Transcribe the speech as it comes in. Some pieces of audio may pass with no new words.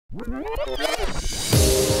With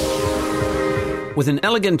an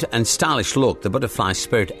elegant and stylish look, the Butterfly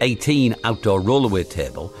Spirit 18 outdoor rollerway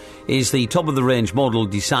table is the top-of-the-range model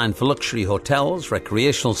designed for luxury hotels,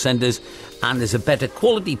 recreational centres, and is a better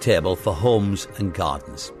quality table for homes and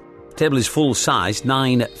gardens. The table is full-size,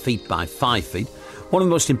 9 feet by 5 feet. One of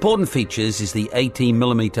the most important features is the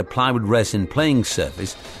 18mm plywood resin playing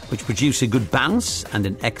surface, which produces a good bounce and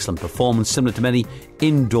an excellent performance similar to many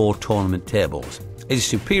indoor tournament tables. It is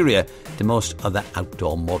superior to most other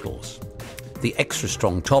outdoor models. The extra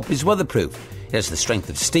strong top is weatherproof. It has the strength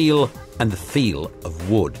of steel and the feel of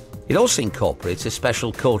wood. It also incorporates a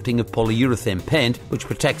special coating of polyurethane paint which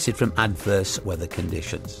protects it from adverse weather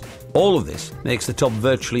conditions. All of this makes the top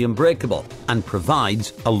virtually unbreakable and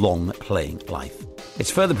provides a long playing life.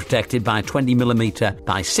 It's further protected by a 20mm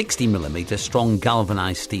by 60mm strong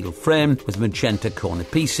galvanised steel frame with magenta corner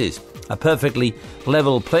pieces. A perfectly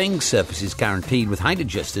level playing surface is guaranteed with height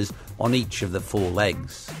adjusters on each of the 4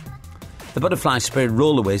 legs. The Butterfly Spirit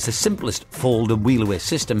Rollerway is the simplest fold and wheel away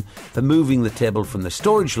system for moving the table from the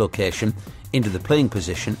storage location into the playing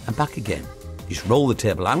position and back again. Just roll the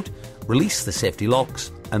table out, release the safety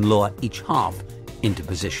locks and lower each half into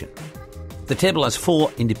position. The table has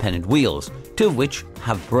 4 independent wheels, 2 of which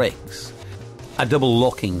have brakes. A double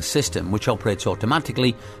locking system which operates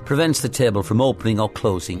automatically prevents the table from opening or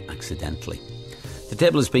closing accidentally. The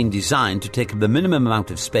table has been designed to take up the minimum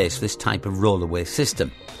amount of space for this type of rollerway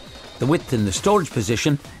system. The width in the storage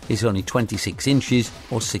position is only 26 inches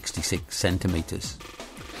or 66 centimetres.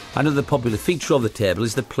 Another popular feature of the table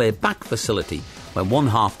is the play-back facility, where one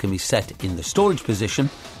half can be set in the storage position,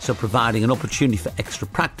 so providing an opportunity for extra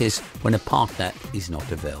practice when a partner is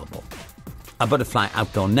not available. A Butterfly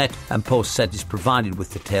outdoor net and post set is provided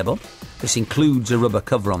with the table. This includes a rubber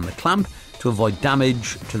cover on the clamp to avoid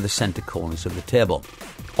damage to the centre corners of the table.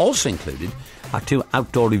 Also included are 2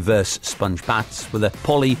 outdoor reverse sponge bats with a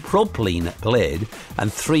polypropylene blade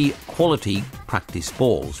and 3 quality practice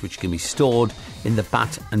balls which can be stored in the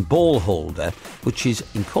bat and ball holder which is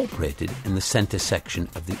incorporated in the centre section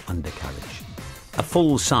of the undercarriage. A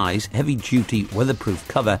full-size, heavy-duty weatherproof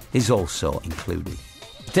cover is also included.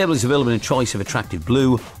 The table is available in a choice of attractive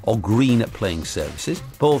blue or green playing surfaces,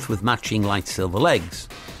 both with matching light silver legs.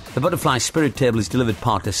 The Butterfly Spirit table is delivered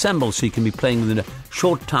part assembled so you can be playing within a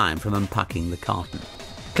short time from unpacking the carton.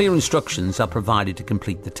 Clear instructions are provided to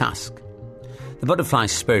complete the task. The Butterfly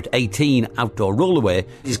Spirit 18 outdoor rollerway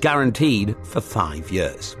is guaranteed for 5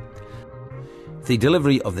 years. The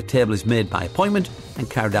delivery of the table is made by appointment and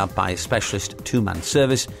carried out by a specialist 2-man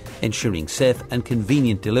service, ensuring safe and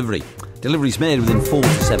convenient delivery. Delivery is made within 4 to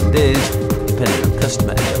 7 days, depending on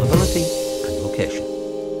customer availability and location.